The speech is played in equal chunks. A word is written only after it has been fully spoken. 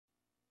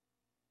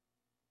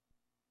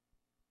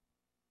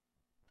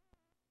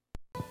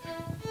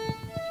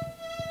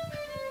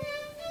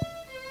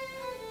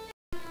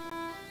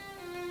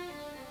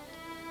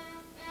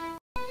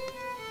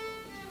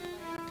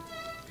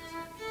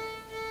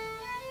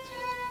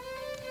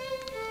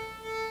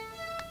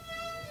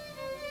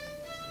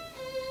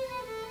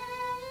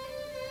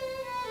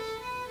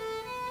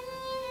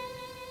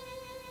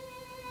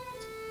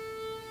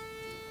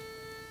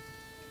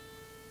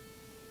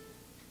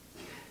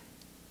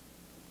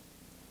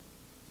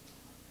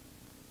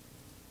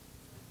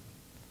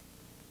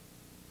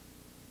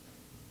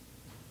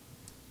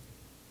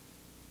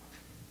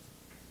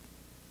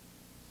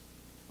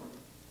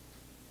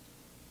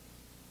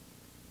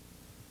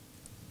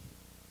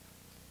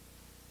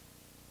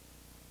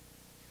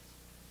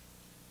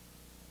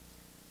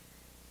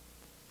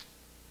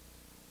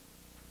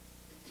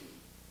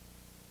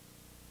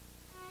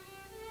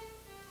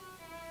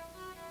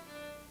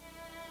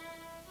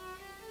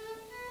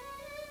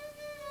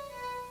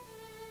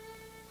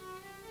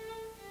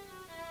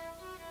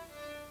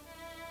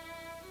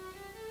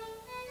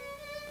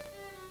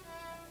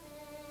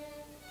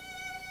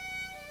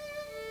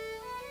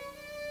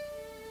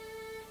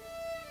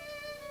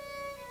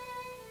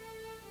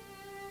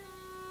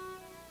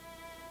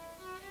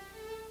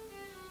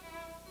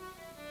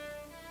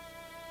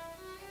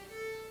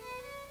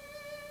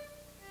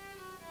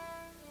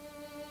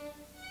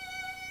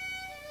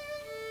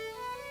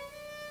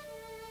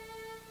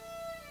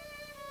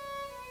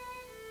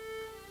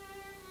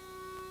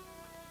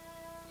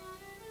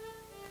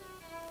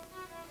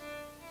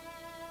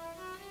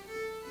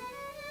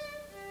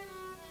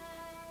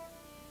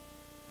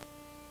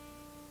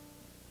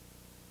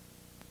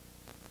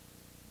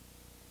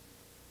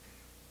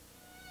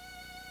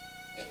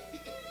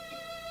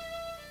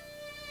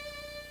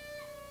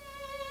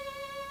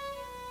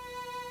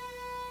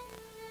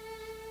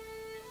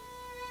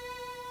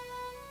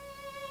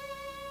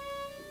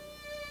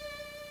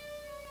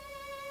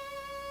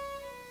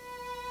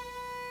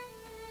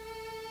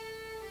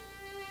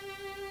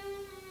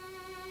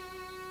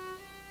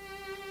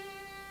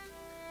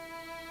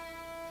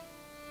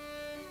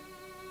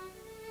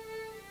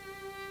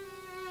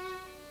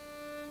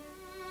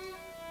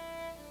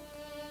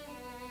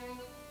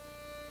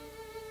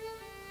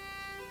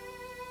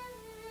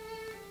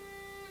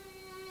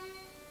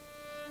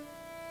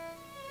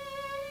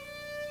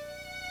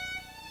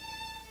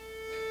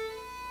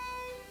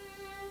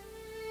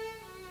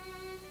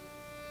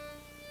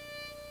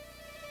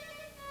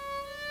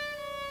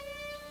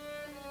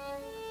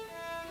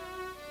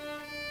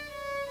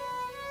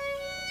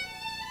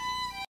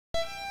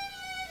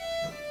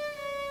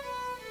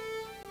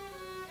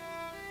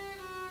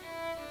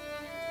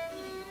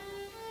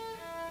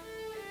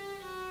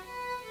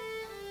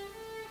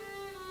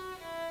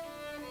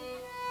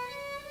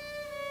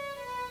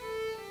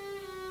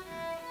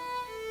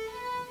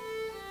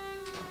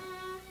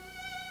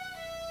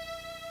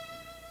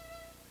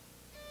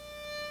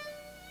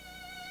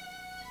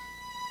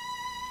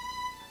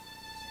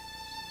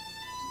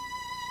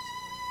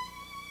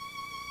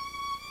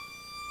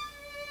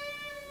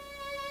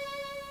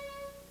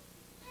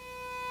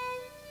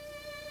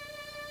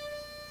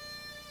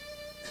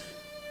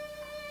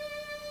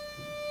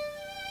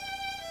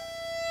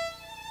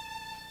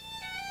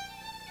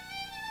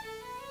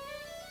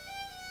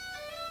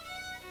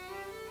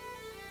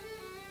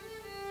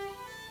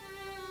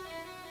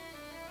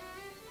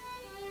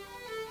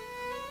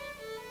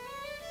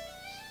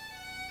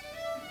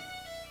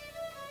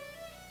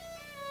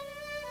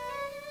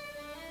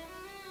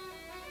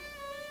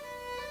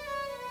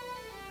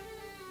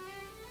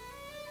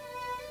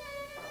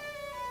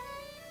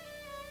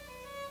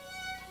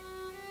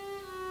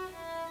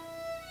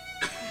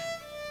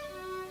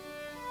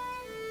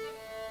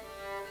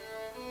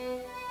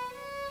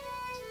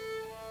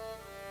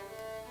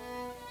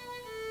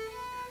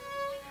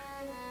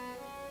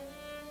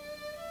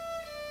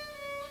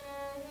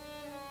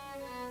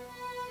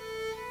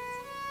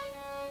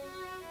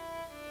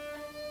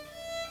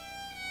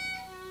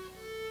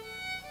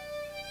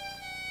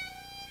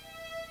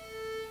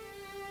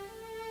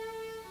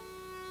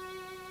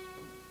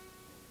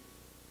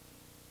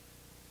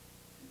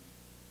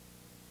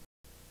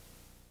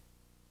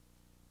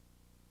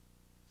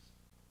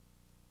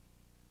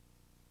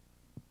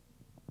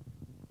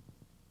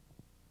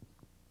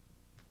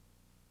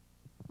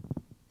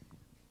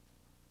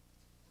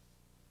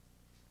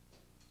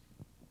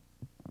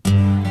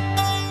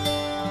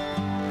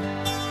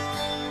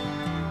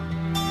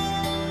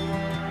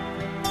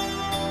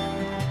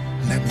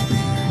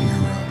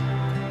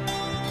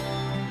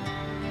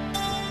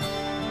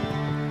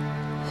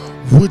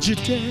Would you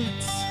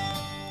dance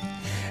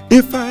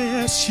if I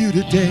asked you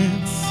to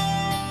dance?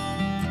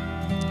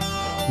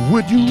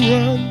 Would you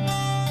run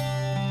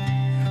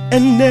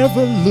and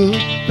never look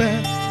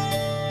back?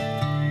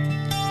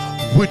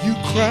 Would you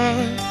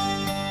cry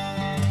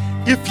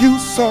if you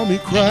saw me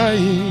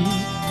crying?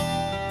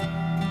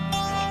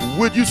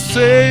 Would you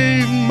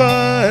save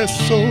my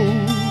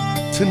soul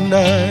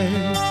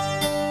tonight?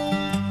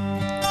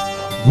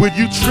 Would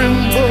you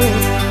tremble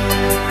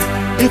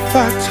if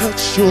I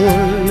touch your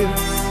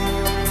lips?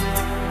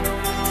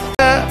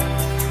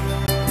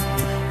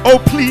 Oh,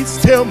 please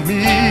tell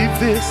me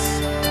this.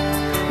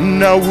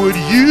 Now would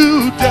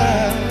you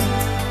die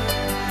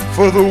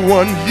for the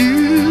one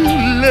you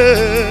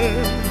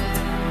love?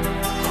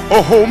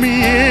 Or hold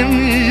me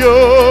in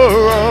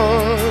your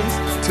arms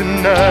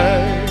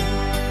tonight?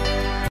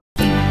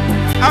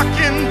 I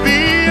can be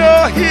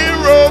your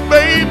hero,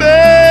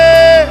 baby,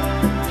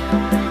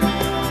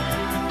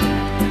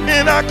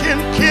 and I can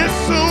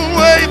kiss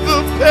away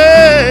the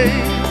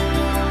pain.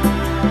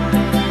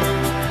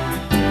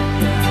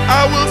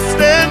 I will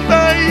stand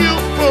by you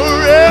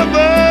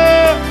forever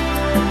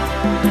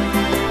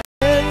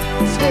and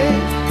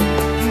take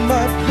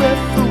my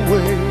breath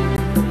away.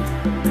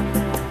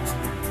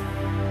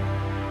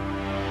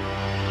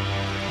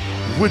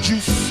 Would you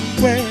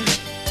swear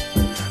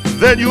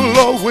that you'll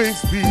always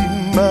be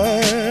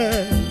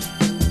mine?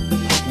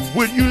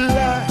 Would you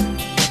lie?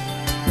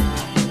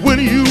 Would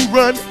you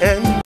run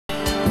and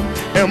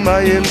am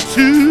I in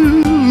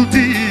too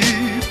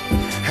deep?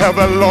 Have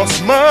I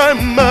lost my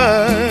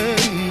mind?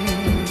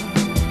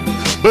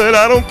 But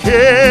I don't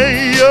care,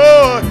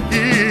 you're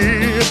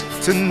here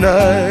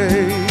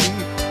tonight.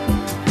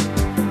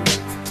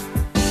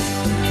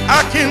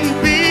 I can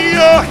be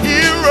your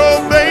hero,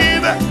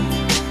 baby,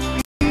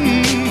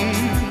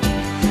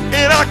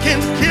 and I can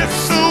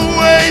kiss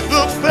away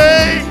the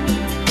pain.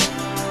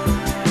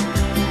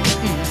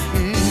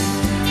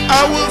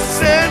 I will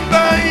stand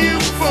by you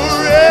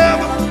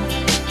forever.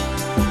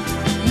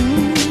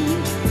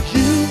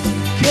 You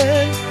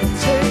can't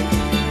take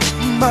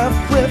my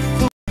breath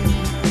away.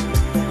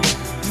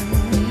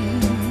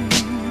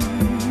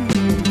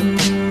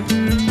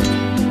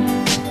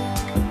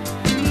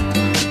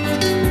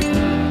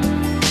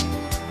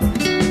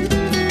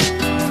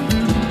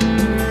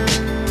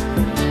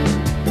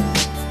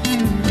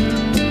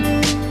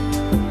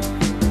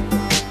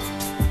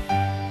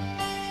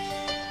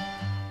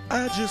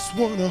 I just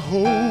wanna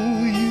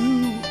hold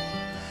you,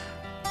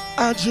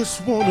 I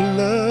just wanna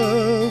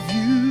love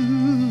you.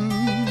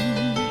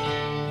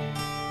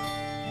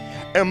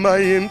 Am I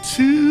in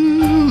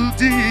too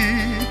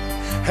deep?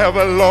 Have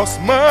I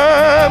lost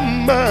my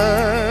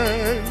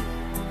mind?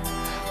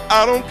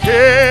 I don't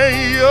care,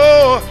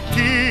 you're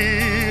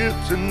here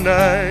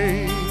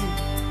tonight.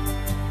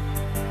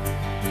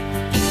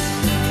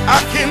 I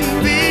can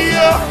be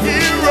your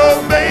hero,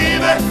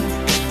 baby,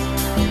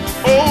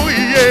 oh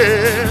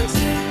yes,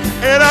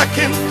 and I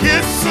can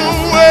kiss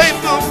away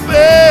the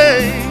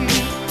pain.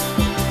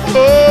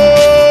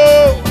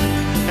 Oh,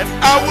 and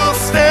I will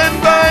stand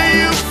by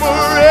you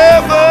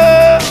forever.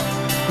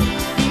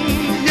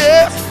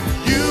 Yes,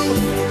 you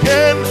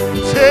can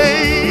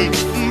take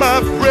my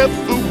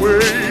breath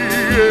away.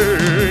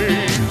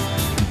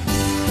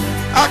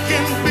 I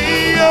can be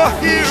your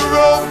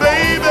hero,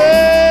 baby,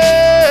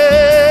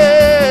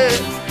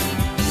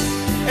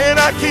 and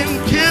I can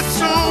kiss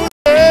away.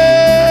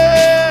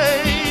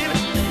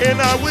 And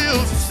I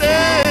will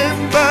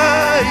stand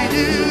by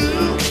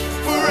you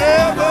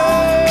forever.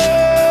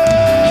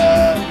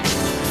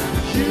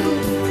 You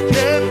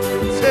can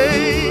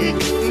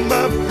take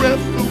my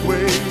breath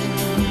away.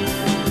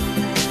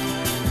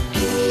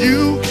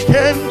 You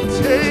can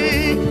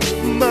take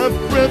my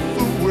breath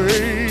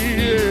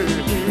away.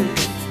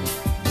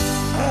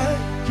 I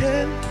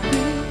can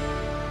be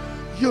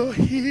your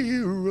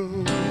hero.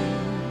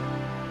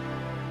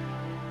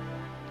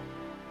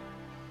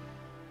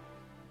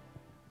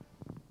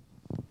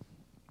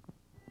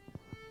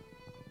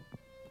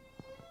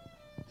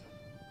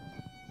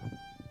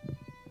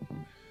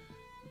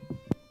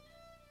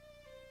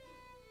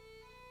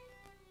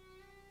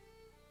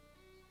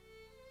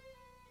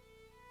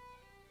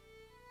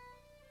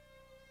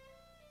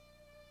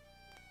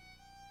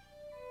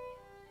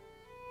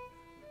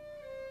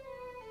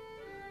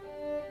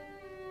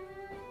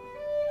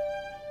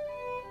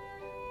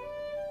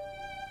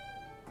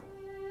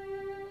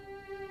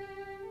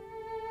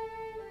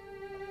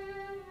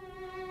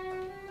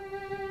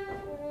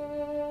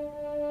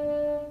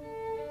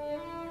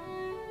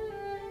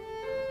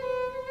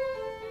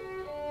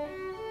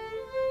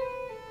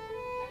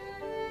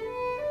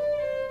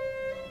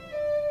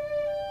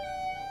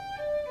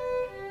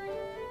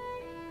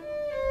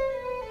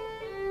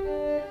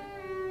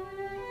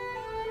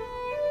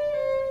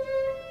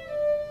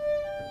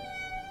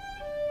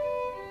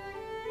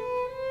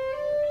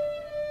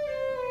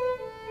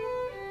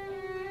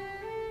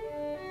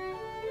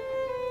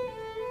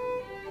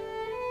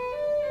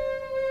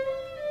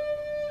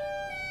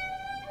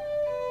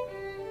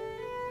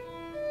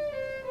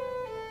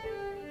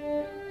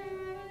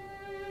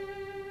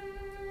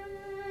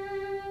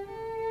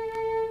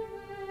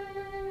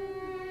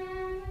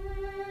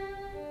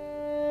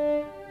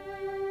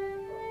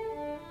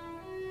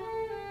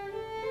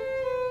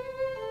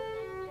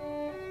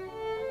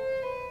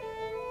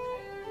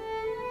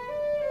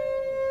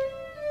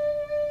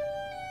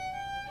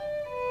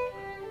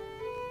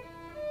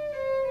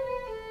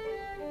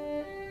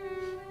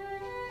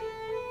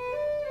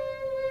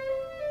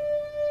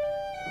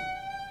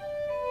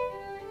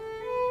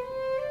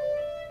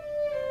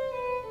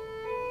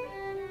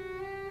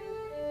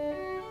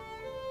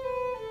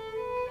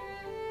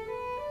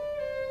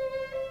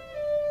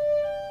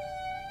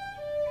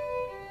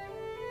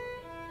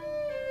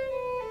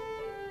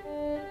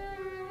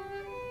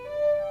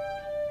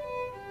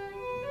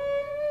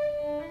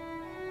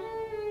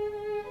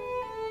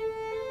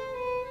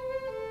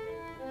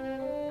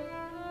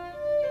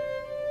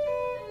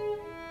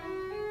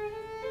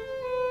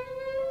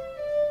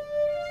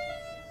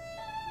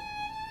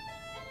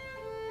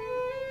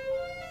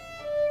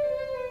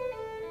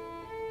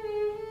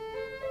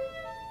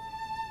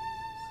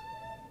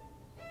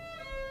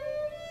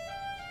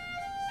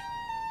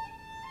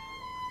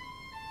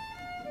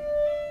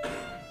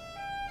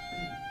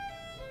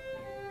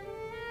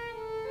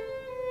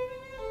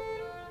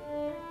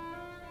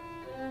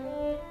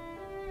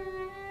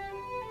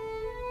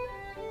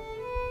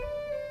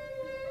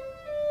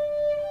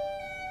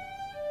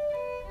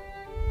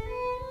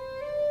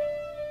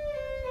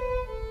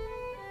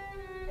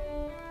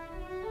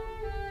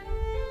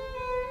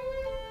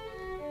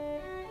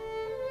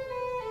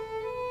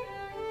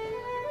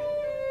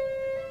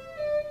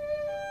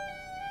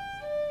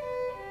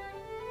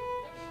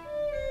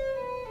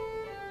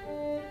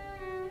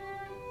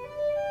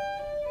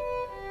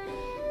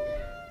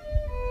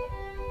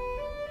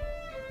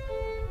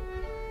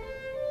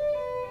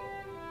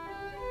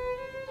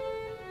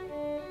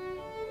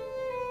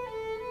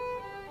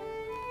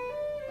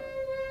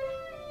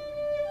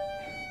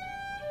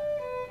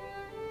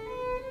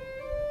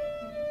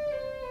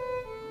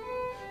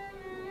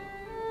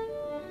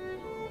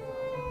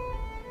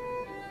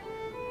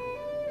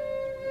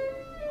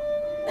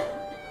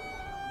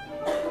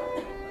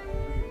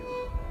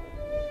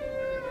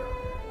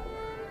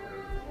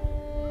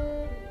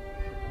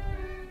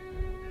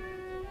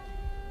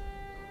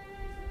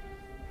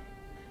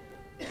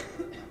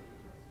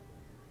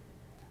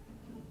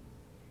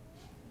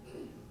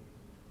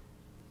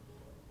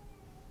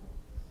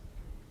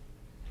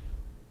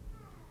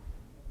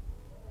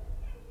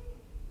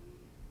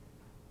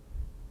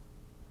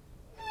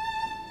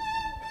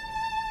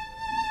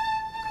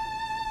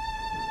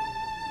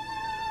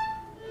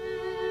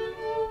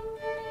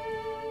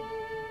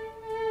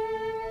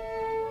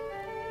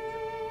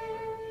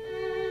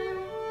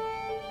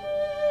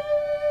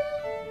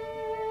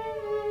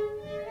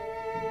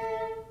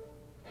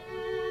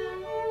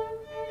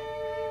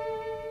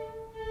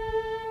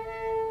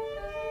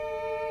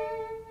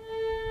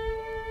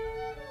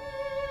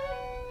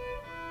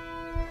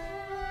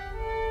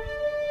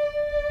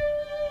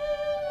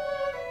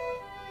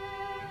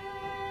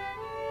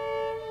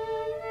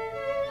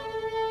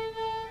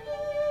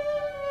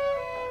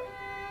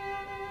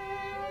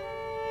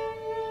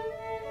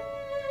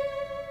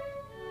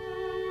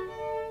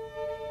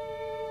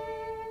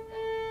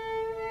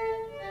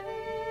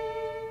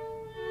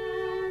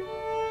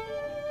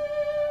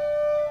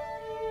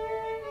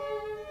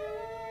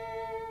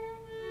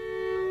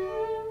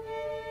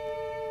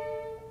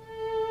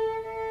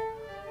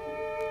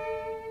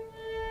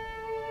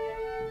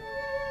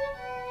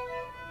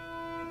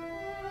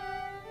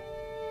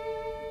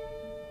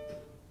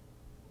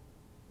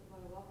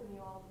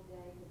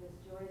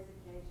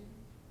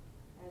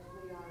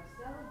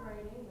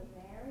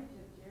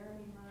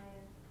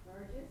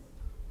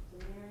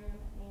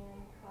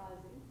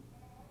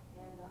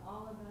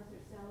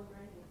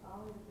 celebrating. It's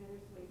always a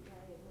bittersweet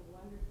day. It's a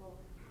wonderful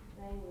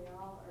thing. We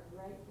all are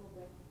grateful,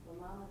 but for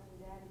mamas and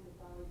daddies,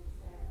 it's always a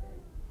sad day.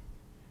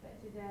 But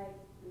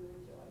today, we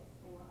rejoice,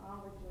 and we're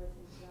all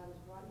rejoicing that God has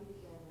brought you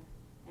together,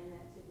 and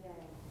that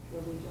today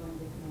you'll be joined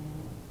with me.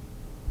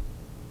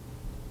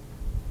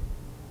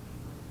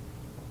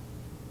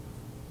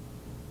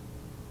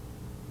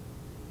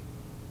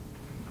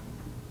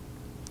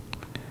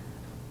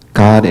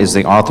 God is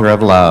the author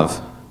of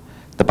love.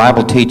 The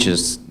Bible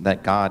teaches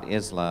that God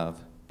is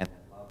love, and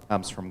that love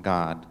comes from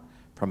God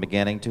from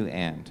beginning to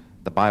end.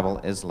 The Bible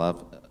is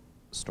love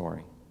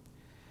story.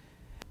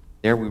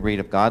 There we read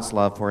of God's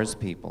love for his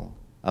people,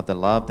 of the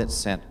love that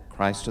sent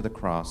Christ to the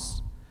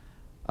cross,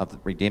 of the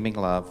redeeming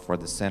love for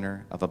the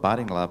sinner, of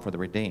abiding love for the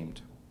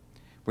redeemed.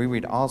 We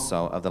read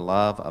also of the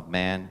love of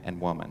man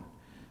and woman,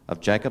 of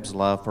Jacob's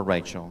love for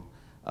Rachel,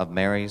 of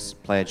Mary's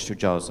pledge to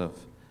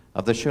Joseph,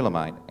 of the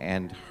Shulamite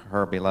and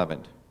her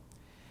beloved.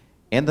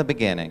 In the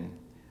beginning,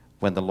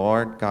 when the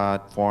Lord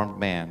God formed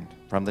man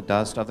from the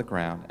dust of the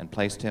ground and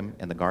placed him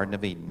in the Garden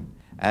of Eden,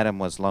 Adam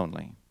was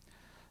lonely.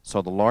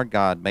 So the Lord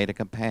God made a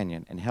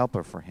companion and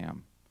helper for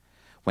him.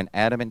 When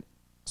Adam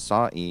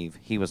saw Eve,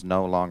 he was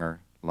no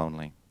longer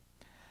lonely.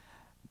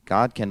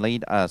 God can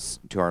lead us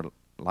to our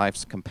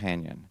life's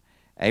companion.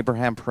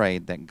 Abraham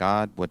prayed that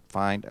God would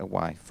find a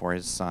wife for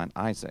his son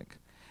Isaac,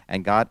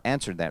 and God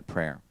answered that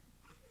prayer.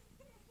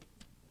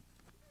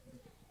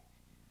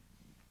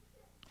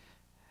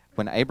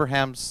 When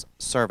Abraham's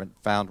servant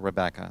found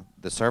Rebekah,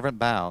 the servant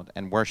bowed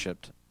and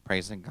worshipped,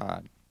 praising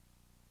God.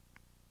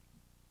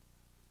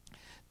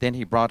 Then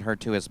he brought her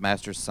to his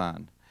master's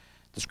son.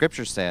 The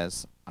scripture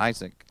says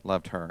Isaac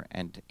loved her,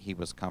 and he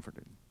was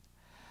comforted.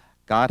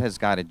 God has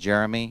guided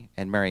Jeremy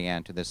and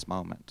Marianne to this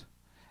moment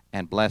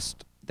and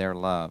blessed their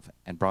love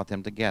and brought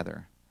them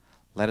together.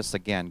 Let us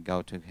again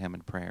go to him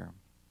in prayer.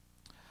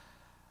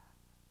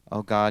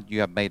 O God, you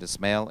have made us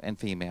male and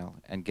female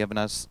and given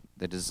us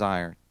the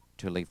desire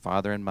to leave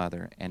father and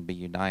mother and be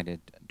united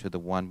to the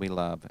one we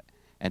love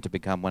and to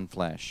become one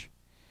flesh.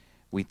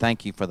 We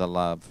thank you for the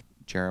love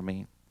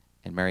Jeremy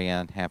and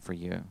Marianne have for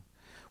you.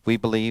 We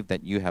believe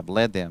that you have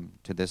led them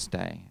to this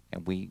day,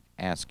 and we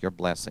ask your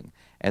blessing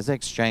as they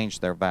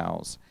exchange their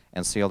vows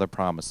and seal their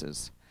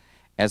promises.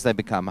 As they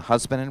become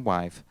husband and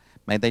wife,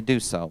 may they do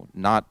so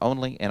not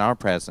only in our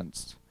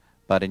presence,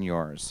 but in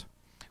yours,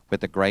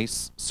 with the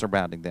grace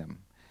surrounding them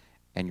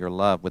and your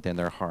love within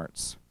their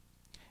hearts.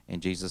 In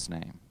Jesus'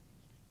 name.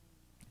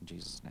 In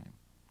Jesus' name.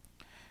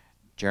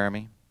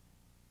 Jeremy,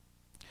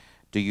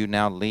 do you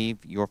now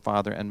leave your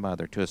father and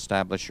mother to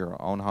establish your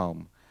own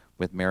home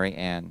with Mary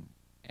Ann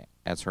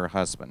as her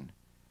husband,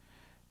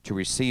 to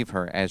receive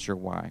her as your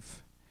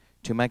wife,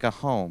 to make a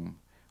home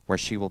where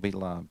she will be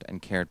loved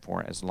and cared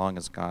for as long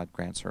as God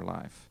grants her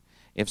life?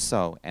 If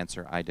so,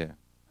 answer, I do.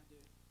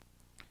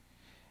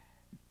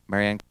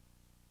 Mary Ann,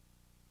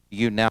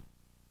 you now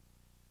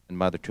and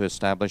mother to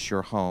establish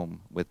your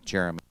home with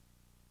Jeremy,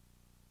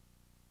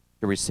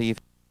 to receive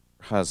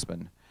her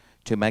husband,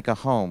 to make a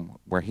home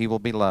where he will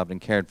be loved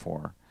and cared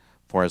for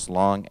as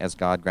long as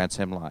God grants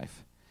him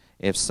life.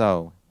 If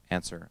so,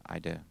 answer, I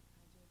do.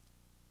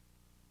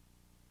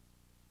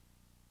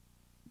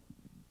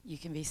 You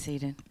can be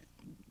seated.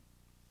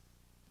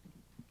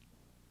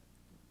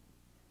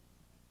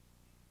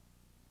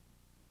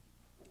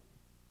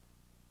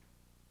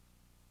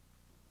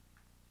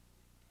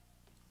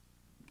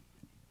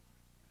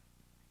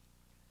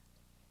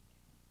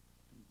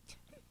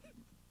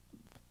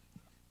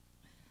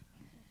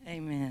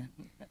 Amen.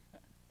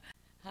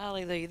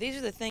 Hallelujah. These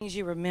are the things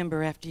you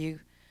remember after you're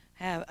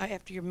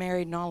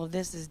married and all of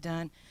this is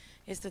done.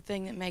 It's the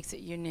thing that makes it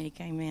unique.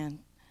 Amen.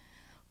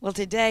 Well,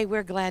 today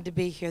we're glad to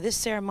be here. This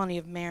ceremony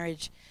of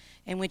marriage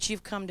in which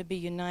you've come to be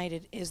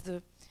united is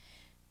the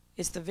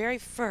very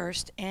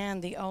first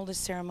and the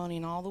oldest ceremony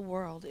in all the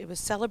world. It was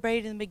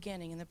celebrated in the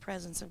beginning in the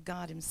presence of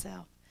God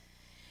himself.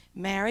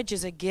 Marriage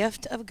is a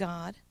gift of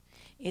God.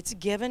 It's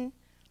given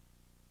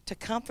to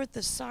comfort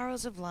the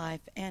sorrows of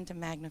life and to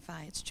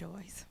magnify its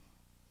joys.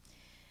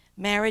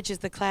 Marriage is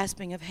the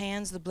clasping of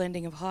hands, the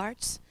blending of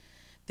hearts,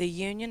 the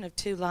union of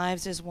two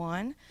lives as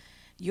one.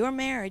 Your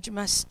marriage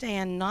must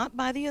stand not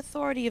by the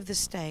authority of the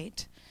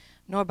state,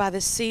 nor by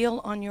the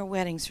seal on your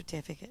wedding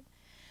certificate,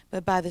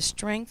 but by the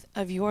strength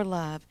of your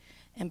love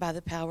and by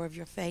the power of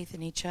your faith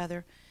in each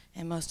other,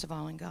 and most of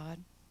all in God.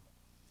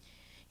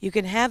 You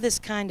can have this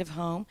kind of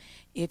home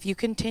if you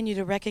continue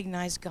to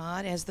recognize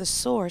God as the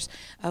source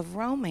of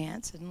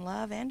romance and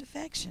love and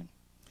affection.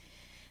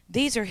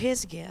 These are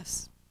his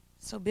gifts,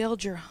 so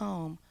build your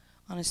home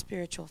on a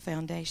spiritual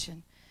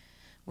foundation.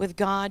 With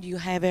God, you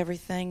have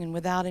everything, and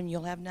without him,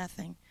 you'll have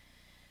nothing.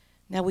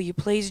 Now, will you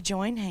please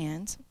join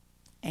hands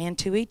and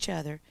to each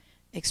other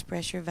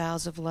express your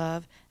vows of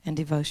love and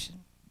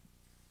devotion?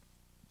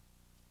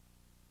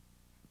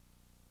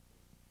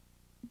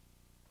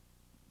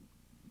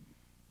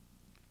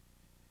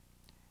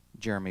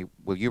 Jeremy,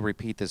 will you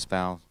repeat this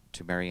vow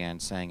to Mary Ann,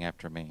 saying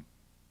after me?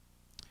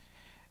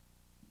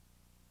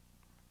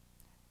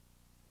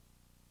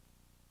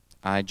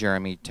 I,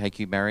 Jeremy, take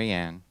you, Mary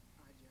Ann,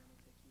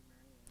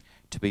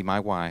 to be my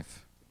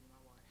wife,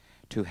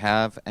 to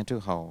have and to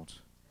hold,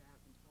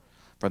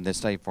 from this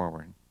day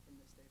forward,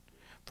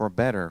 for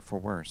better, for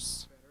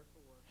worse,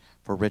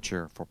 for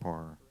richer, for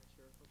poorer,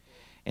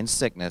 in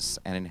sickness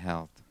and in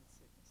health,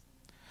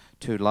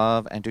 to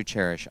love and to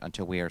cherish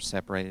until we are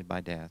separated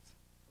by death.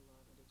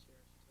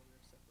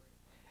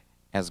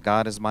 As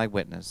God is my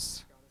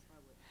witness,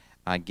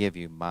 I give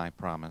you my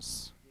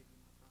promise.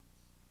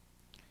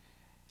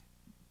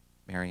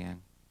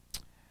 Marianne,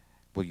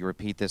 will you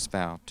repeat this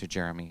vow to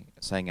Jeremy,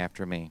 saying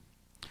after me?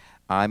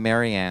 I,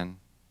 Marianne,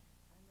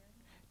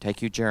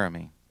 take you,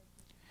 Jeremy,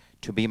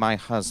 to be my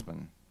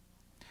husband,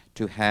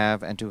 to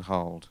have and to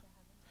hold,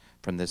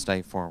 from this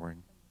day forward,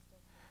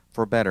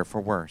 for better,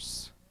 for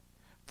worse,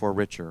 for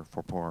richer,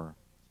 for poorer,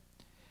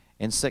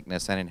 in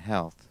sickness and in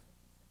health,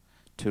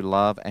 to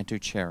love and to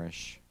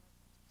cherish,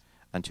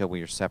 until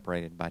we are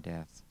separated by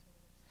death.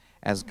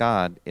 As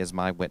God is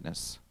my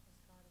witness,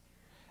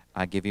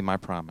 I give you my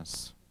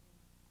promise.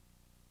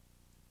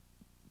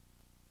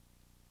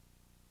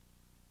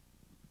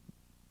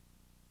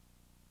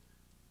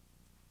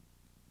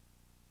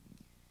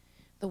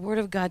 The Word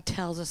of God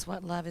tells us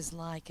what love is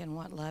like and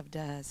what love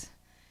does.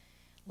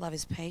 Love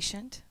is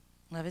patient,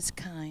 love is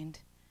kind,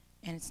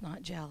 and it's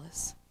not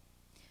jealous.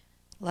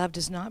 Love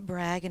does not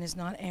brag and is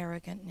not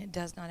arrogant, and it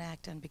does not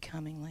act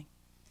unbecomingly.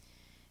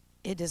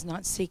 It does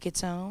not seek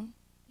its own,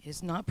 it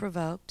is not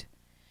provoked,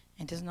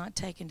 and does not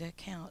take into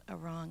account a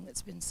wrong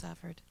that's been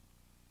suffered.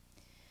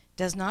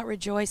 Does not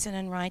rejoice in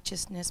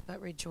unrighteousness,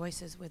 but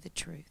rejoices with the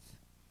truth.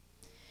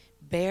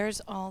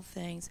 Bears all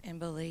things and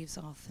believes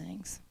all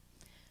things,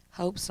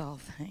 hopes all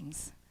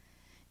things,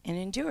 and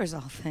endures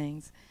all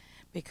things,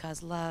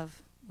 because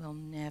love will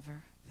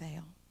never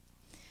fail.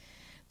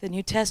 The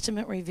New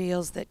Testament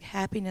reveals that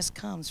happiness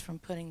comes from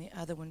putting the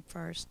other one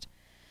first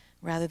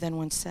rather than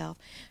oneself.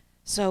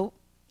 So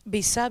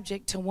be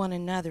subject to one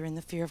another in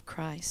the fear of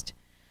Christ.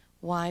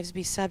 Wives,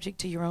 be subject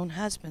to your own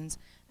husbands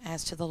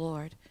as to the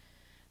Lord.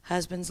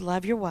 Husbands,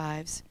 love your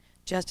wives,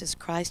 just as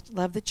Christ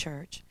loved the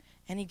church,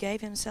 and he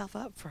gave himself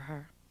up for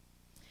her.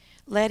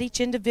 Let each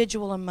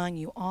individual among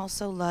you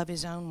also love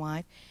his own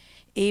wife,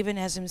 even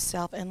as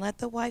himself, and let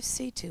the wife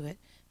see to it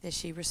that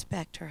she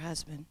respect her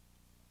husband.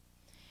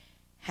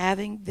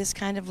 Having this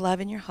kind of love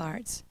in your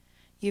hearts,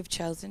 you've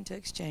chosen to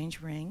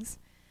exchange rings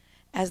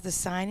as the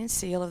sign and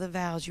seal of the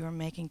vows you are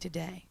making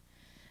today.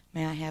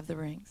 May I have the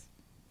rings?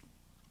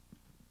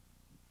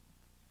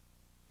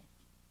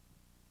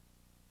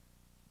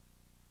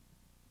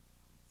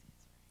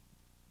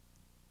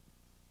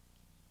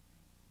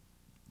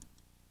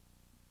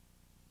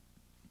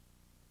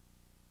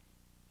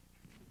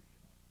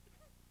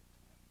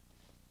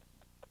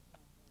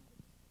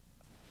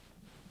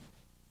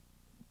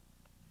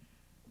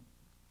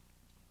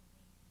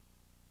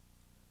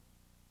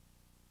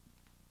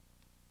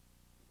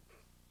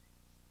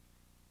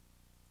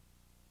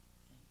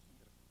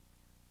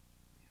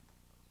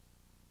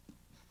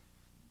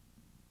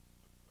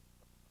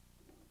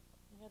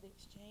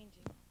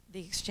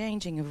 The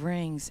exchanging of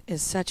rings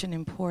is such an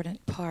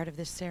important part of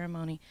this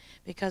ceremony,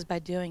 because by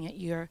doing it,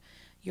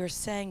 you're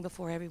saying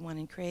before everyone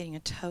and creating a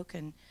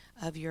token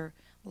of your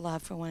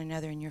love for one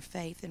another and your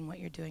faith in what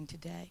you're doing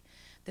today.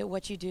 That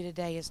what you do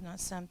today is not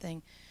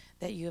something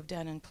that you have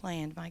done and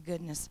planned. My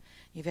goodness,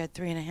 you've had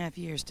 3.5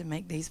 years to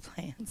make these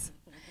plans.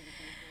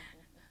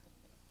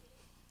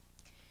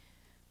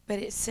 But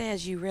it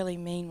says you really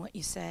mean what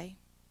you say,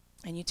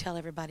 and you tell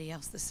everybody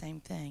else the same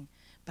thing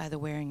by the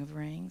wearing of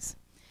rings.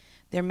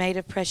 They're made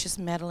of precious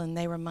metal, and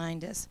they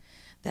remind us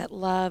that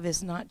love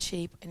is not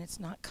cheap and it's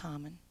not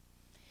common.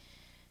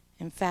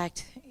 In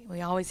fact,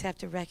 we always have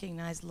to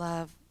recognize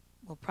love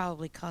will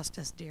probably cost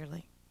us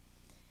dearly.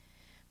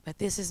 But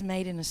this is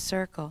made in a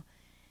circle,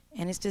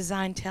 and its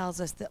design tells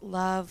us that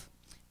love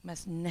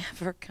must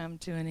never come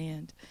to an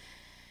end.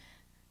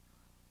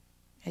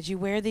 As you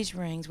wear these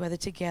rings, whether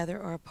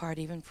together or apart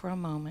even for a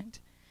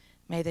moment,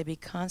 may they be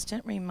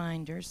constant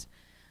reminders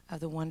of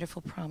the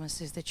wonderful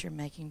promises that you're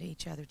making to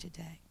each other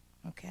today.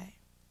 Okay?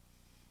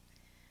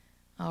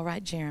 All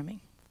right,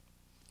 Jeremy.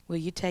 Will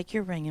you take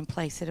your ring and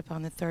place it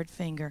upon the third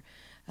finger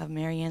of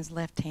Marianne's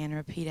left hand and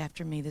repeat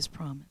after me this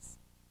promise?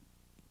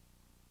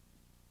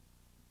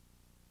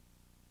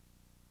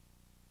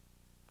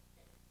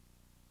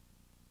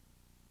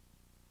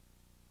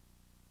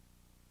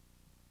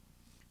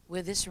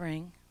 With this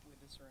ring,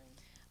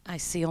 I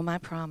seal my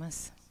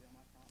promise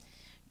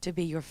to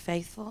be your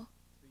faithful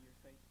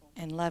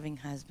and loving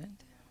husband,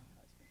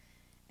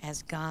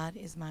 as God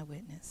is my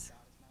witness.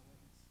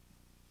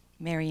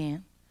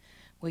 Marianne,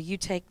 will you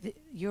take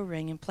your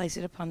ring and place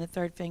it upon the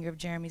third finger of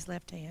Jeremy's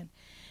left hand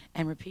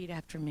and repeat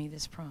after me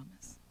this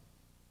promise?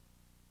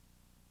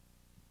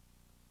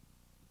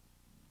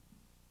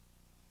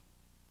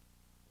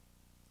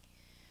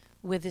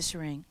 With this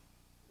ring,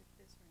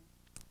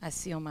 I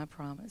seal my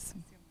promise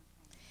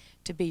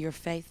to be your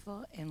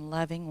faithful and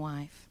loving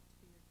wife,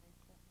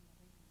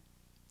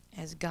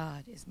 as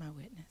God is my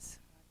witness.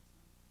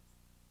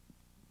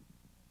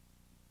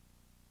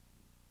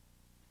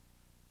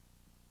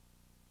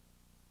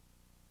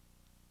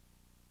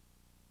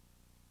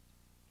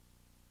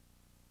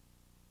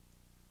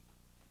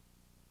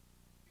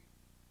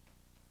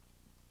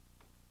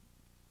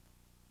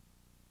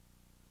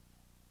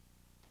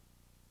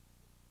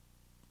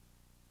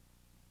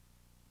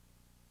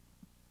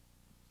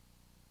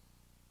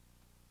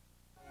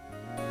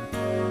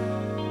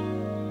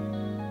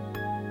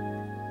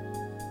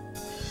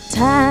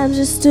 times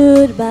you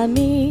stood by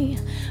me,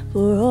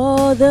 for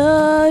all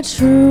the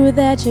truth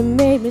that you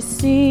made me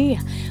see,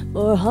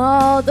 for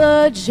all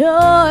the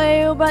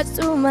joy you brought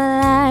to my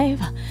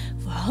life,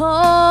 for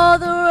all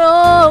the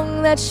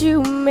wrong that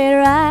you made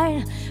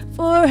right,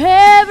 for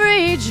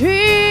every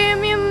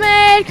dream you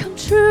made come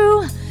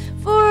true,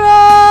 for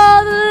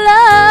all the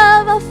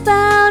love I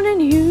found in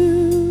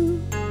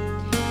you.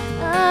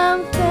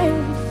 I'm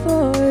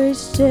thankful for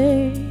each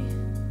day.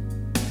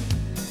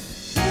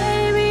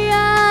 Baby,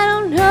 I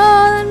don't know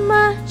that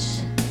much,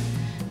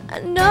 I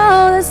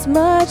know this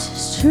much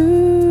is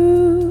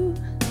true.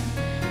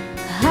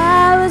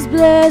 I was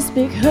blessed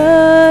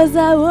because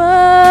I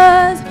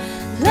was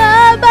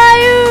loved by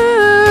you.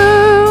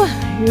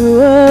 You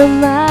were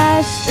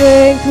my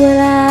strength when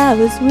I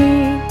was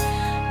weak.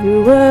 You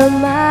were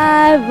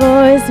my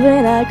voice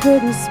when I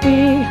couldn't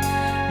speak.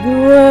 You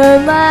were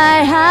my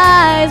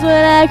eyes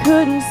when I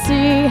couldn't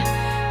see.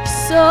 You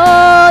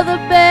saw the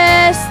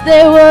best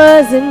there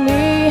was in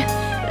me,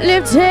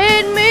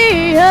 lifted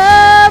me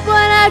up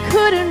when I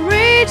couldn't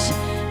reach.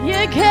 You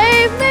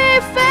gave me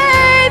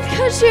faith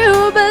 'cause you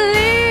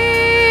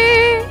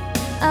believe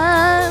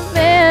I'm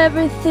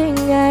everything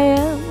I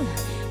am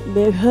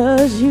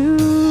because you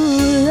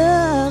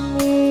love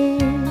me.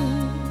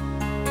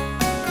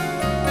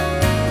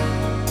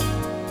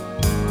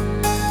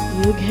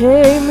 You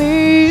gave me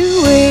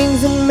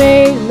wings and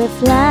made me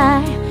fly.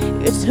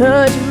 You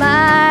touched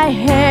my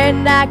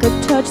hand, I could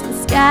touch the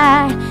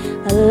sky.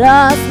 I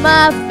lost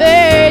my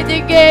faith,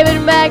 you gave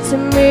it back to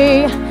me.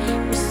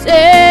 You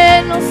said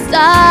no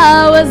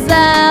star was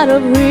out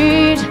of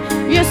reach.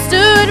 You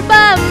stood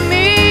by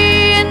me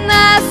and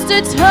I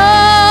stood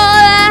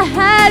tall. I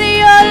had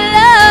your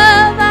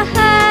love, I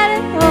had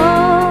it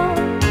all.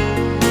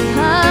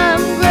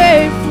 I'm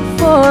grateful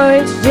for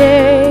each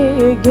day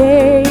you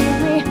gave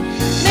me.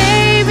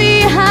 Maybe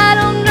I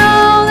don't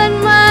know that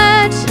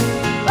much,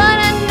 but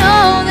I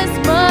know this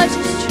much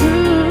is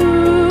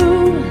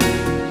true.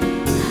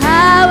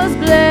 I was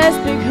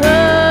blessed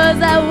because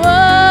I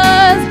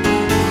was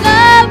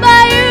loved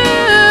by you.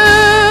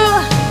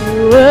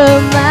 You were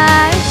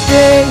my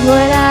strength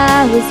when I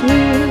was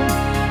weak.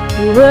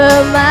 You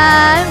were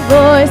my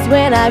voice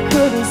when I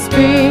couldn't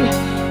speak.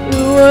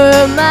 You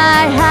were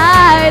my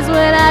eyes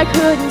when I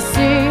couldn't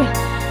see.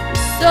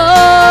 You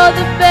saw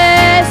the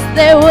best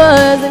there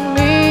was in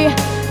me,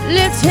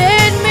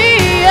 lifted me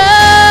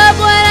up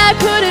when I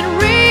couldn't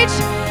reach.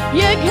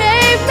 You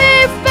gave me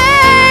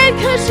faith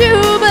 'cause you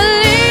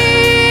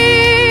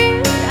believe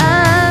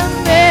I'm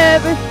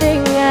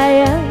everything I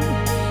am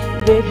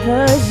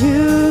because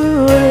you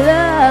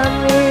love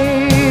me.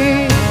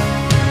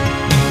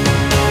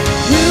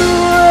 You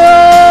were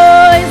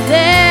always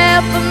there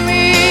for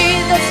me,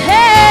 the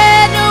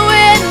tender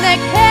wind that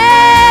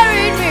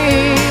carried me,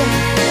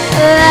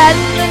 light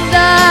in the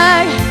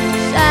dark,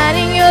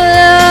 shining your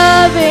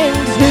love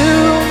into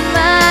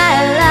my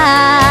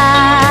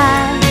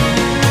life.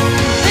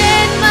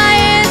 Been my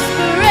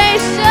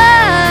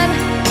inspiration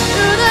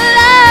through the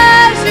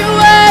lies, you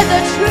were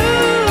the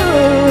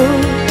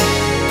truth.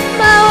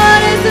 My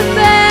world is a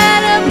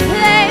better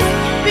place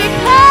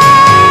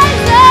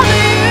because of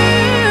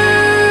you.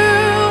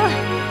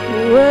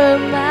 You were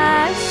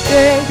my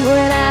strength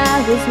when I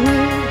was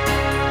weak.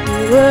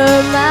 You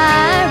were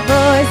my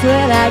voice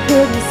when I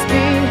couldn't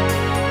speak.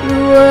 You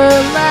were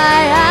my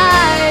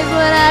eyes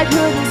when I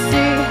couldn't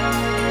see.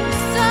 You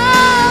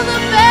saw the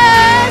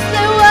best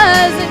there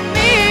was in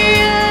me,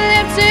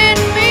 lifted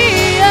me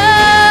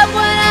up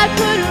when I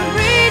couldn't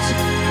reach.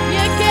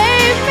 You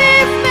gave me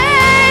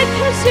faith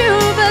 'cause you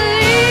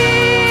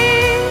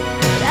believe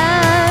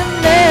I'm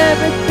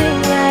everything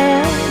I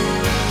am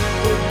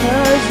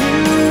because you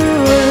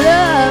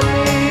love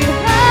me.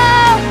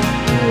 Oh,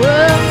 you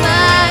were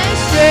my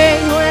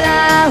strength when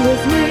I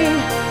was weak.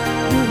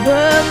 You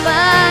were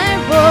my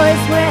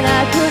voice when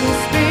I couldn't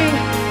speak.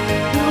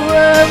 You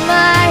were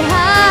my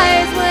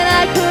eyes when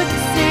I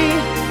couldn't see.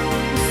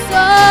 You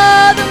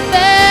saw the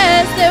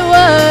best there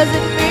was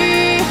in me,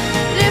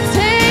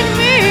 lifted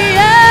me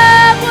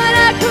up when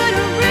I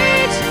couldn't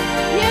reach.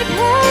 You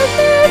gave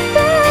me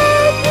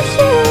faith 'cause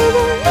you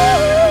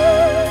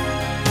believe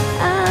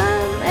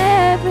I'm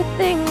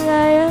everything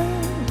I am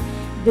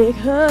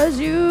because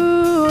you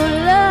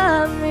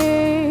love me.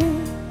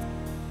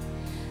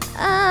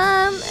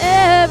 I'm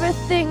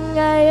everything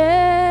I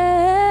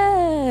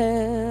am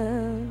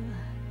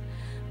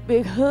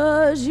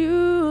because you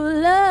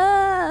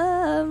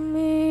love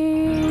me.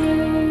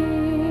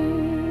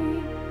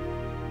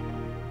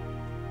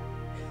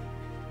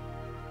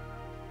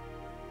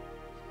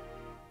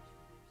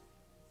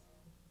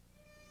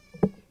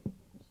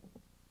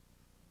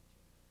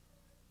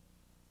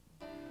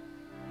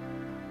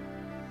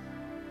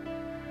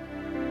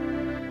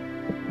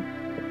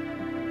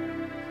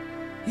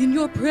 In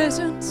your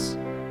presence,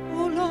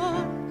 oh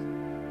Lord,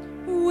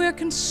 we're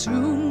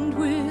consumed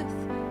with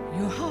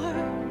your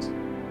heart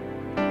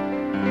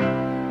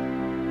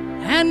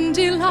and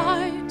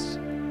delight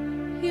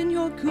in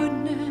your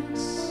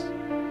goodness,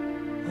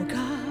 oh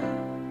God.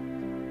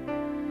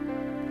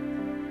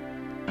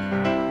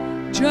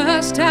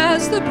 just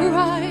as the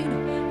bride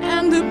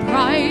and the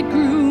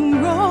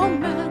bridegroom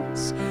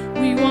romance,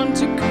 we want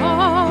to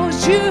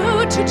cause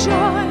you to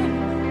join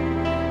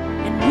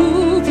and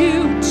move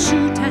you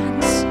to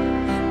dance,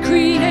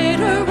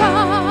 creator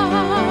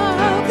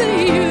of the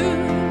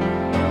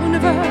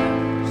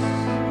universe.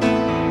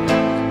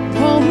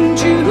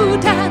 Won't you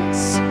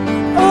dance,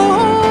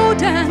 oh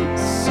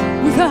dance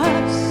with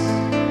us,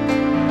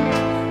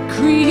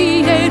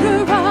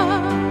 creator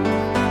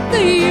of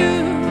the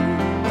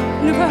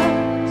universe.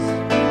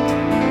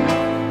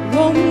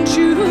 Won't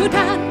you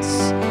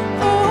dance,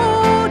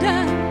 oh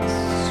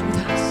dance with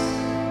us.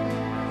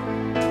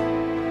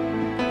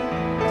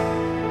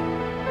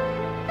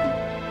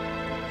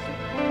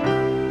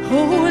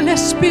 Holy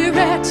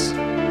Spirit,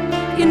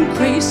 in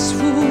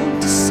graceful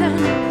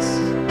descent,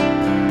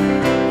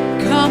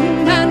 come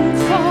and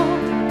fall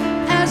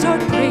as our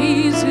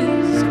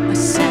praises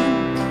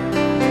ascend.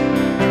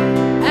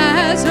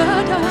 As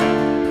a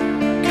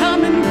dove,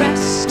 come and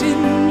rest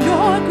in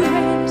your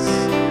grace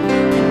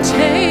and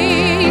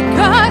take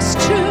us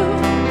to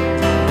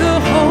the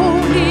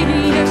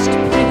holiest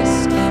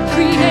place,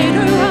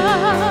 creator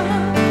of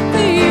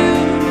the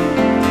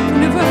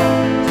universe.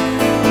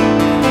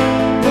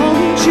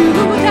 Won't you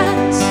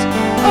dance,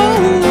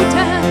 oh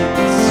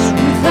dance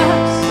with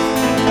us,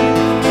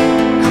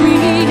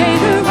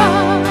 creator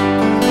of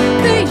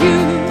the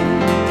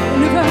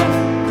universe.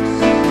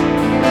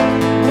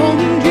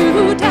 Won't you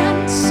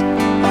dance,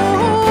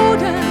 oh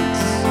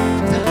dance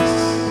with us.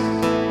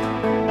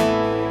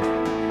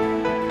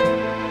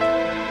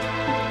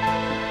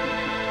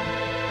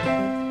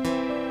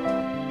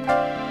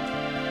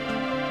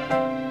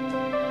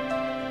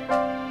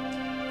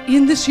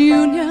 In this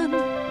union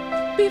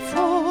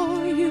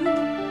before you,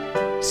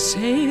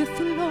 saith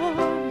the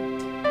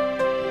Lord,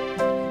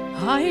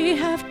 I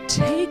have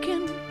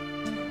taken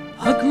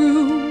a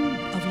groom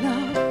of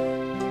love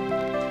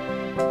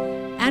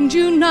and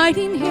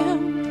uniting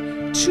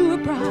him to a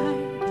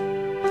bride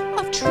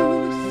of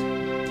truth.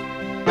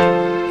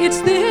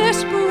 It's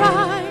this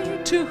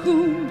bride to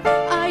whom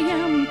I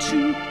am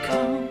to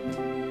come.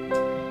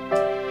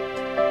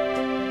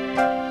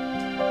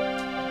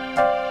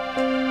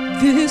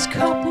 This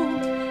couple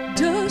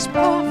does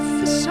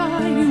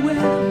prophesy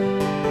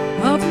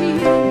well of me.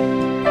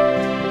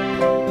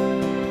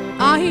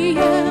 I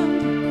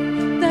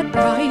am that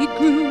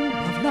bridegroom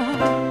of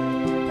love,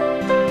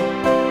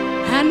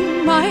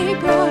 and my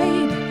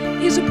bride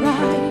is a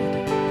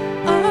bride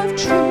of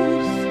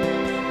truth.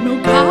 No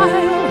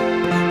guile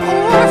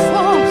or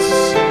false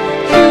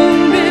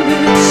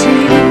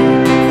humility,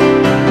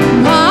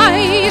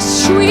 my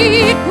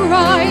sweet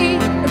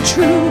bride of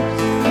truth,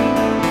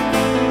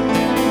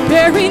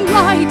 bearing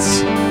light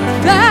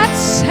that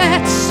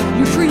sets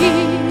you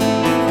free.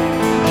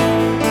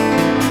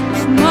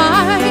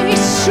 My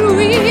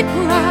sweet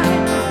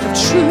bride of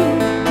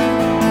truth,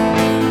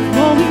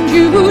 won't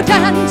you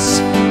dance,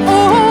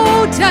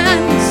 oh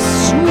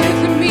dance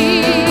with me,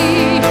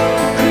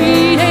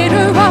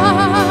 creator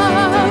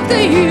of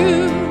the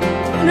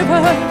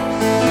universe.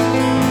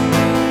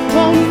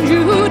 Won't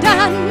you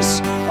dance,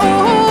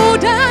 oh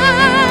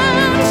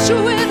dance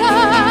with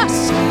us,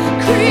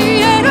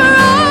 creator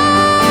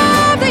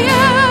of the universe.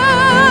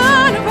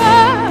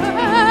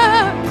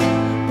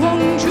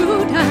 Won't you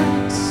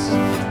dance,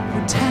 oh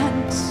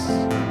dance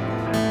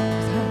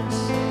with us.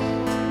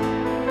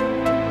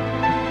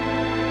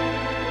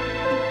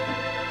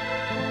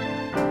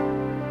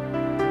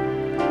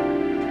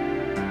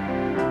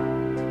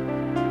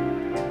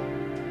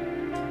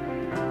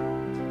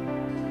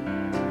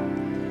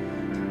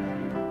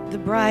 The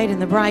bride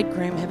and the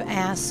bridegroom have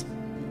asked,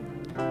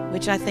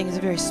 which I think is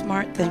a very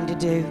smart thing to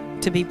do,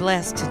 to be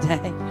blessed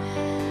today.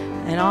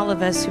 And all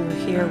of us who are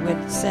here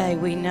would say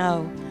we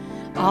know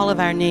all of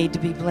our need to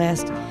be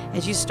blessed.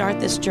 As you start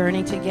this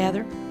journey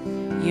together,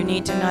 you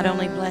need to not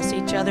only bless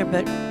each other,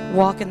 but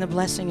walk in the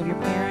blessing of your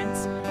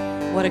parents.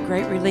 What a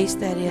great release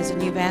that is,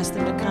 and you've asked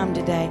them to come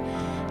today.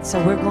 So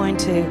we're going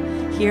to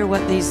hear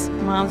what these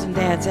moms and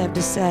dads have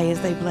to say as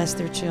they bless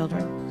their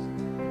children.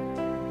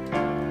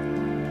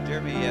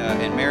 Jeremy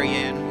and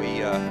Marianne,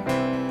 we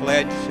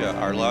pledge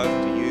our love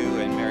to you,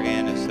 and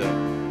Marianne is a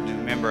new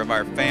member of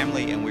our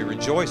family, and we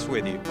rejoice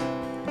with you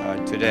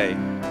today.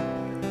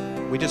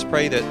 We just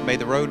pray that may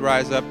the road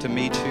rise up to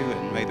meet you,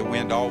 and may the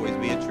wind always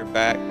be at your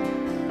back.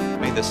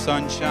 May the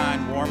sun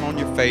shine warm on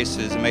your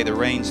faces, and may the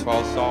rains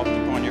fall soft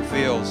upon your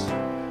fields.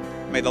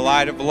 May the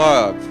light of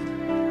love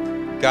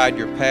guide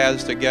your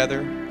paths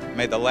together.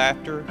 May the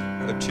laughter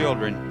of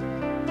children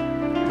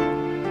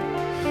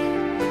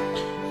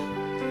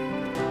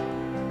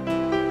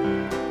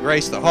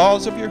grace the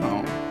halls of your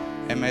home,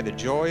 and may the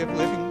joy of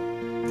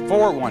living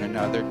for one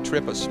another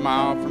trip a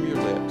smile from your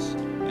lips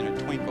and a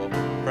twinkle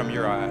from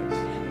your eyes.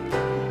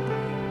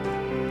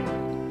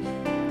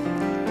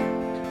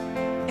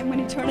 And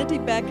when eternity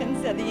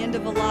beckons at the end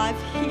of a life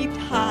heaped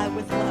high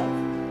with love,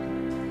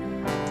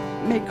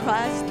 may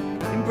Christ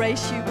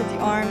embrace you with the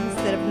arms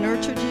that have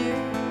nurtured you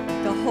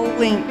the whole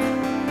length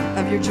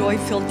of your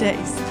joy-filled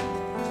days.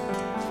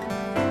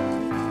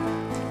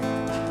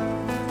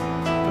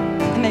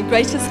 May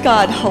gracious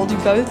God hold you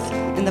both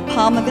in the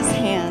palm of his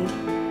hand.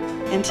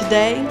 And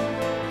today,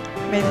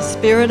 may the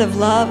spirit of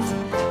love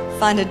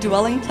find a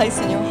dwelling place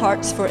in your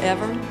hearts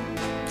forever.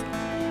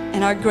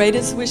 And our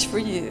greatest wish for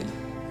you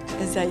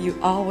is that you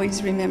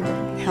always remember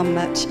how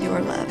much you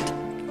are loved.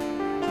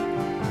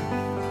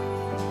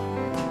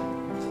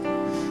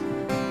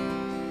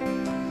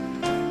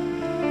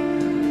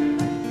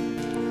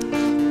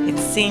 It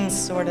seems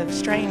sort of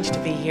strange to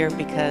be here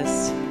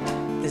because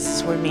this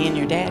is where me and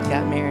your dad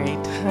got married.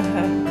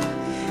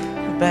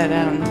 But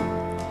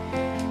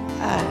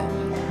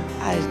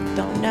I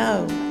don't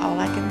know. All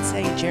I can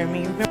say,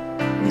 Jeremy, you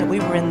remember we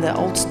were in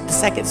the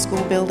second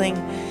school building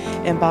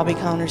and Bobby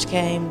Connors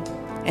came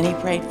and he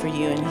prayed for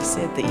you and he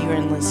said that you were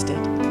enlisted.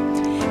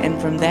 And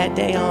from that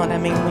day on, I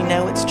mean, we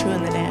know it's true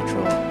in the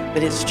natural,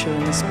 but it's true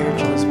in the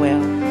spiritual as well.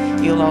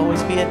 You'll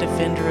always be a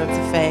defender of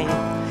the faith.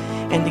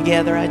 And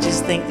together, I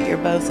just think that you're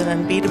both an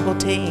unbeatable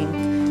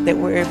team, that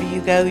wherever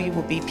you go, you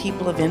will be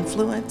people of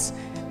influence.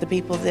 The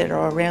people that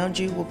are around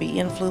you will be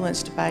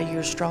influenced by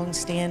your strong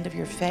stand of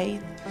your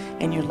faith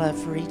and your love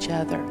for each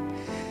other.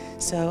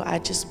 So I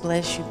just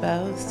bless you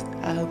both.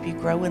 I hope you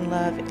grow in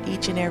love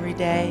each and every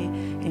day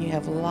and you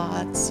have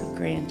lots of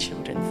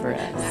grandchildren for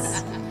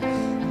us.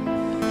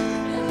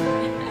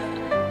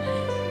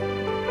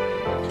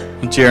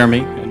 Jeremy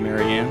and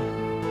Marianne,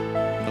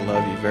 I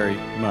love you very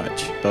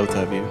much, both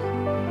of you.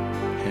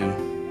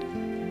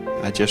 And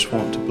I just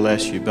want to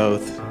bless you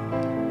both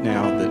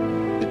now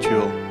that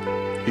you'll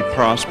be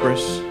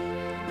prosperous.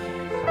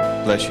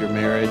 Bless your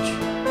marriage,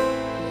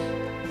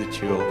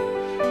 that you'll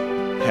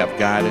have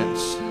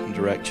guidance and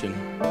direction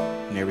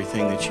in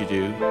everything that you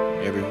do,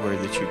 everywhere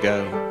that you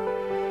go.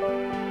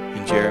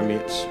 And Jeremy,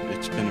 it's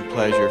been a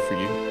pleasure for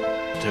you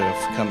to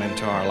have come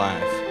into our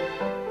life.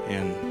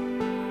 And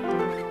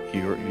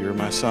you're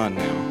my son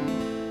now.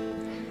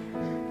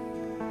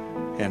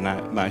 And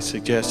my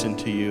suggestion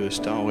to you is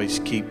to always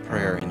keep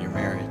prayer in your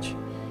marriage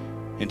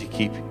and to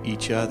keep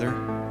each other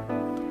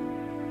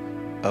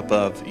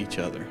above each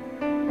other.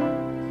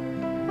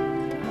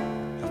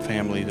 A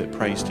family that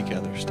prays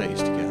together stays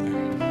together.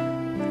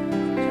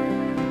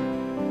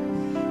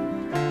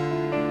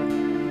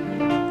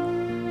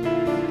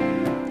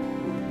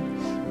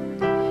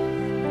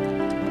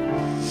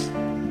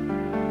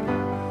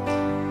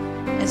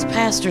 As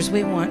pastors,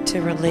 we want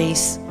to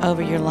release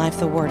over your life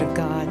the Word of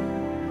God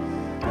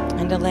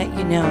and to let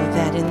you know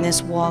that in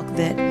this walk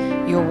that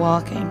you're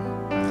walking,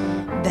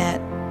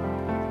 that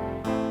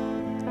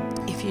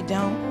if you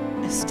don't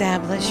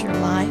establish your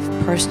life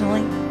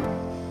personally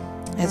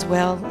as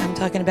well, I'm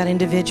talking about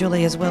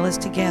individually as well as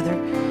together,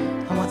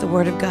 on what the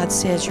Word of God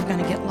says, you're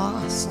going to get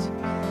lost.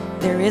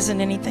 There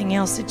isn't anything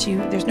else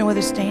there's no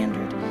other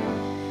standard.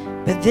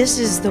 But this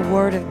is the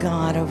Word of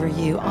God over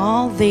you.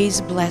 All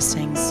these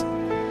blessings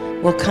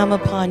will come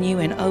upon you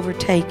and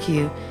overtake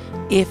you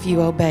if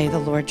you obey the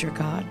Lord your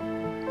God.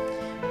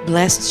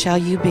 Blessed shall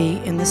you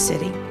be in the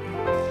city,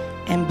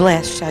 and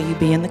blessed shall you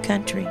be in the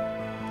country.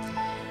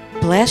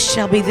 Blessed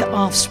shall be the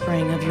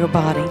offspring of your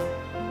body,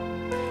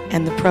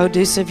 and the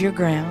produce of your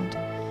ground,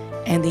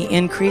 and the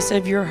increase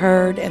of your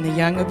herd, and the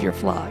young of your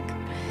flock.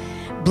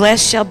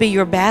 Blessed shall be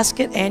your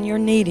basket and your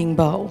kneading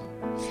bowl.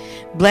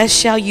 Blessed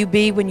shall you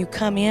be when you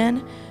come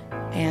in,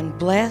 and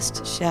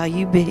blessed shall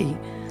you be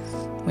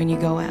when you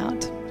go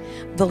out.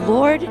 The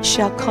Lord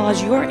shall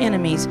cause your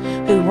enemies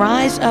who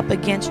rise up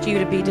against you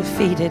to be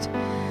defeated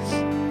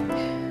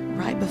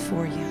right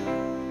before you.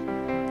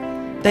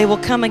 They will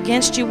come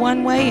against you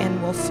one way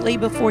and will flee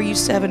before you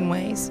 7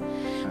 ways.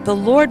 The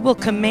Lord will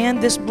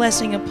command this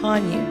blessing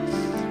upon you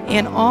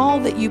in all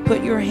that you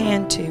put your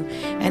hand to,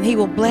 and He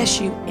will bless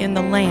you in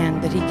the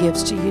land that He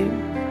gives to you.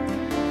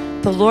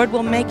 The Lord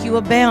will make you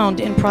abound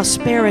in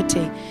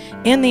prosperity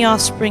in the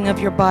offspring of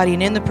your body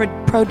and in the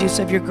produce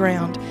of your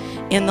ground,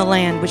 in the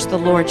land which the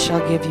Lord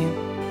shall give you.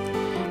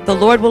 The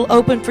Lord will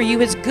open for you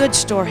His good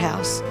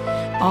storehouse,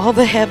 all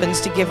the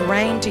heavens, to give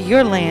rain to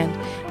your land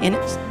in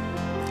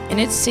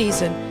its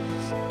season,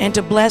 and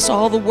to bless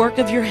all the work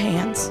of your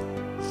hands.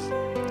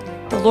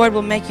 The Lord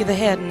will make you the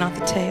head and not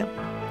the tail.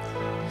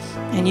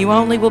 And you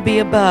only will be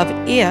above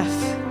if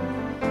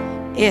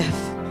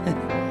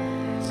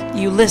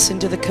you listen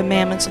to the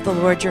commandments of the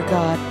Lord your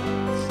God,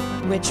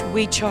 which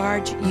we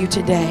charge you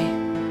today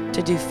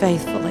to do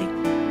faithfully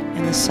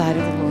in the sight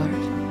of the Lord.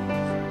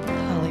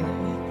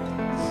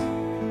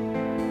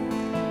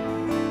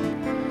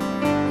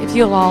 If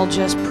you'll all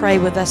just pray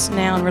with us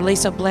now and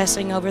release a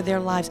blessing over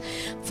their lives.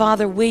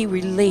 Father, we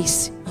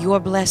release your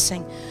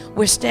blessing.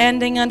 We're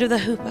standing under the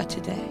chuppah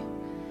today.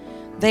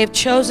 They have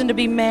chosen to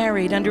be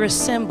married under a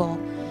symbol,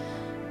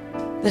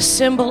 the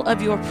symbol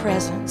of your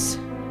presence.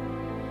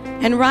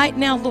 And right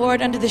now,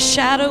 Lord, under the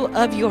shadow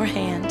of your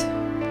hand,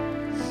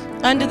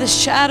 under the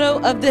shadow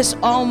of this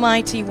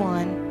Almighty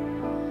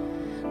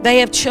One, they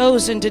have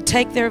chosen to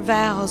take their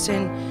vows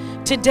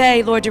and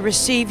today, Lord, to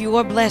receive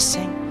your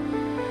blessing.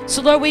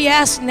 So, Lord, we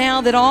ask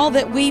now that all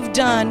that we've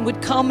done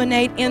would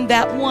culminate in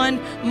that one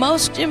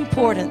most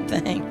important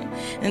thing,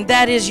 and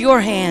that is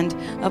your hand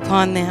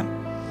upon them.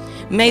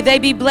 May they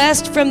be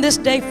blessed from this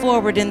day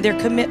forward in their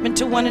commitment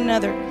to one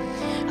another.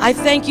 I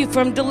thank you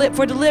for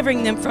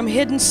delivering them from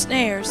hidden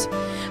snares.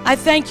 I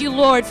thank you,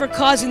 Lord, for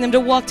causing them to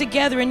walk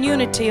together in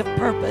unity of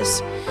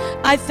purpose.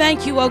 I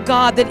thank you, O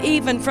God, that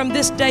even from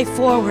this day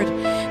forward,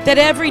 that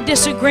every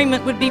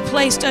disagreement would be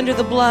placed under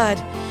the blood,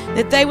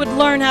 that they would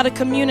learn how to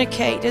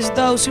communicate as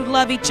those who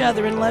love each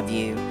other and love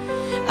you.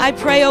 I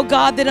pray, O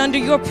God, that under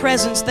your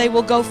presence they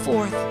will go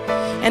forth,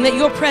 and that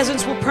your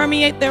presence will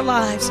permeate their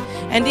lives,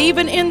 and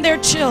even in their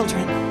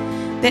children,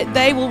 that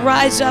they will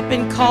rise up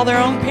and call their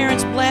own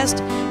parents blessed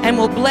and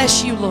will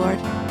bless you, Lord.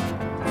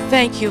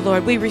 Thank you,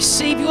 Lord. We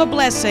receive your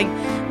blessing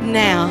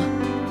now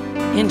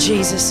in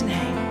Jesus'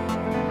 name.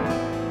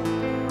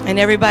 And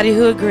everybody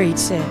who agreed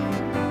said,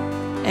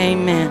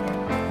 amen.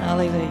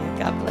 Hallelujah.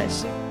 God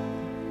bless you.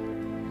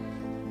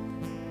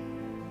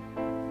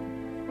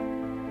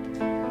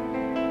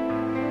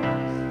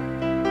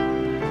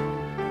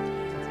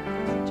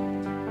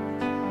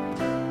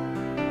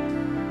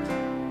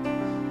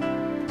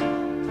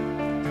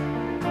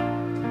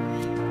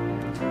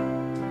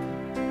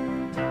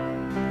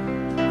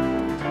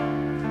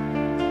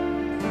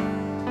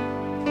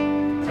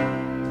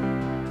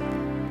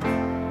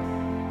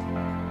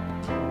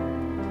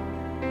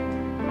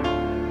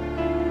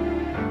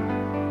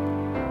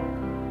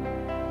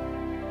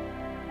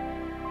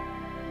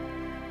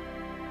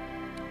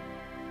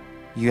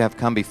 You have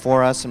come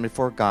before us and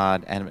before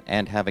God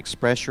and have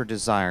expressed your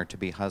desire to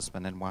be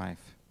husband and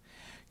wife.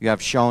 You have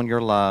shown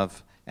your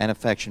love and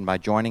affection by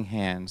joining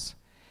hands,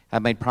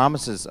 have made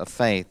promises of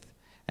faith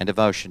and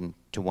devotion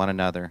to one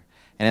another,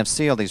 and have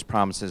sealed these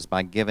promises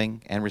by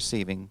giving and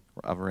receiving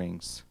of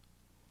rings.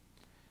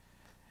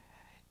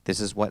 This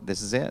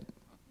is it.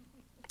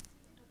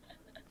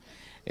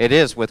 It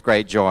is with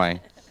great joy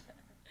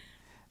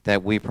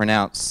that we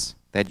pronounce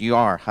that you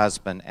are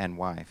husband and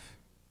wife.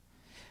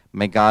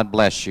 May God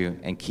bless you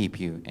and keep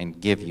you and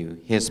give you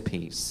his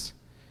peace.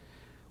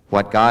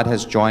 What God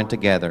has joined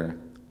together,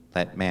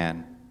 let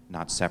man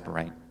not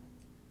separate.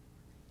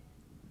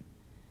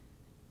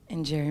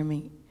 And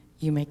Jeremy,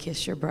 you may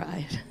kiss your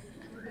bride.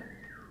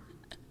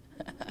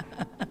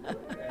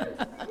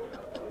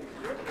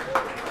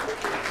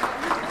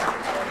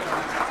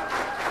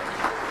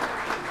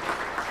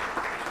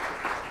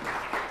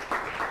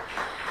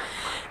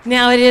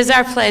 Now it is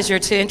our pleasure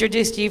to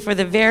introduce to you for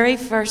the very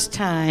first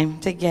time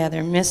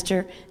together,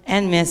 Mr.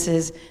 and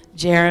Mrs.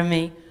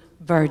 Jeremy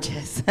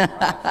Burgess.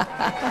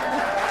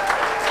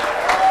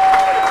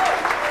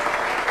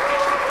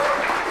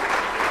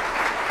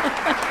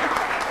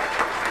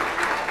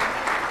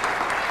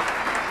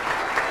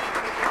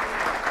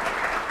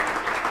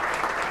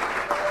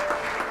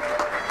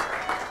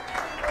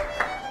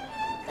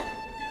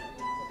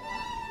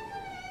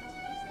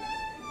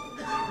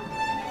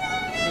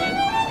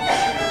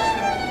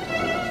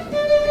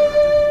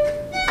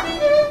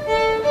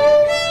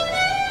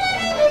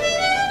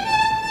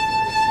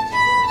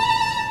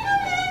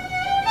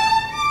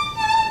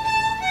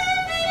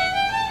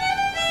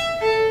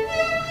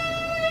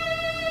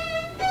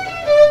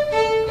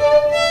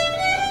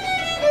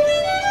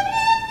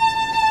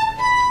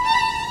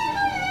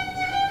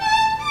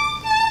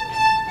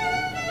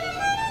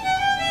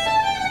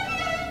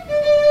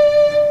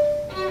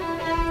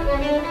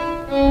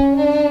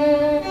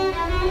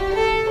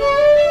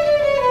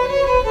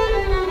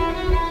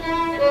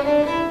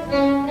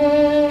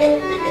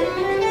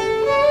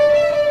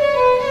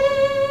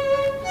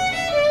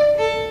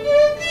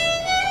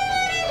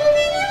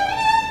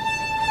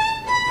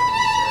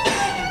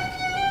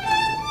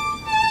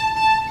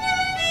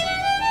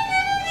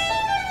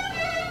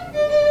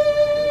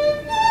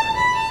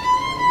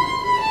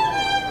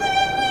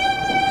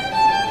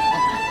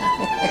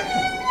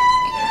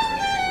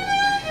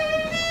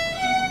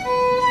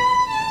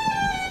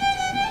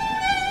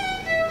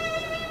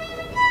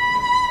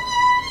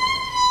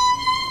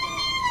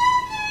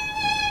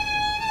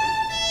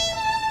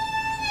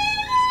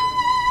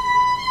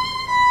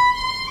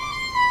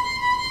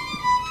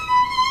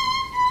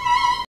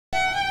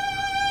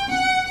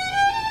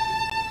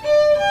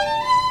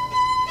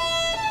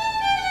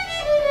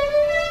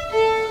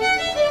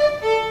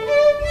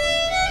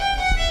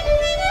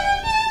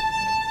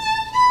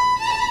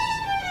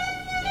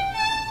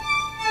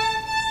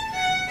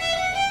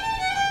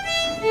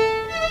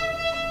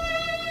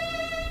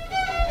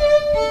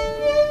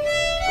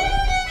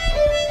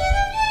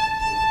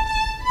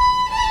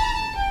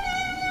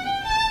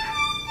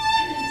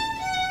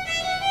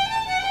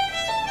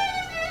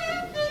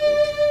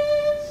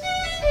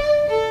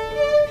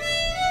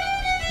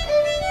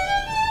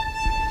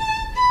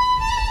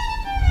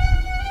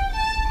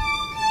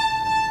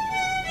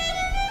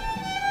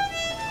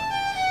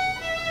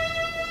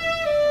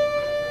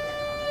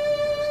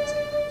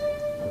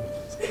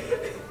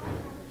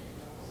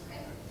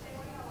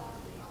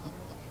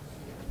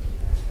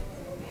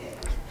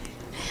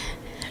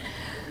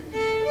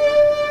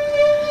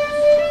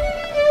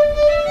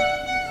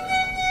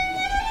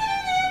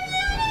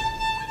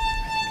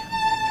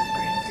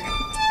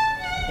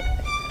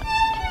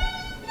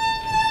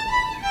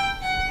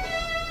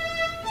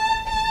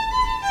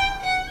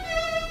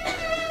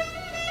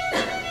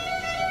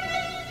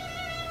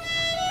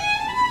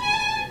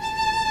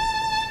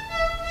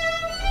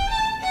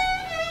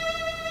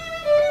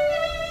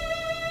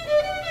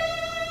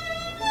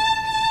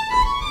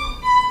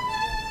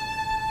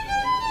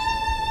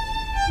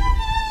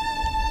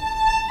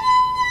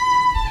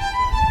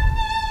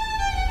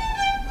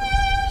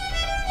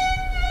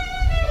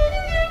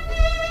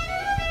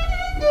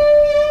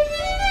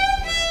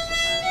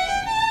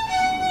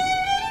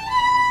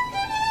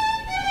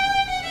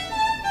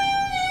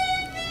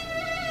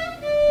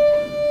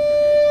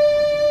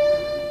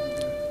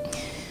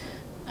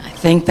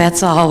 think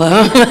that's all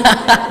of them.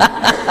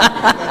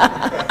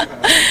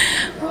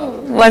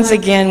 Once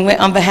again,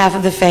 on behalf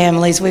of the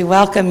families, we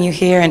welcome you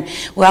here and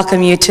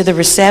welcome you to the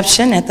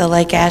reception at the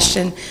Lake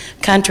Ashton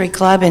Country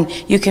Club. And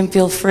you can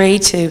feel free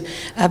to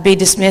be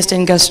dismissed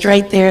and go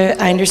straight there.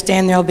 I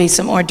understand there will be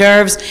some hors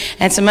d'oeuvres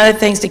and some other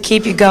things to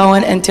keep you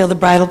going until the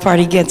bridal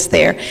party gets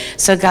there.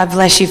 So God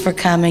bless you for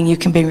coming. You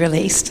can be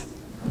released.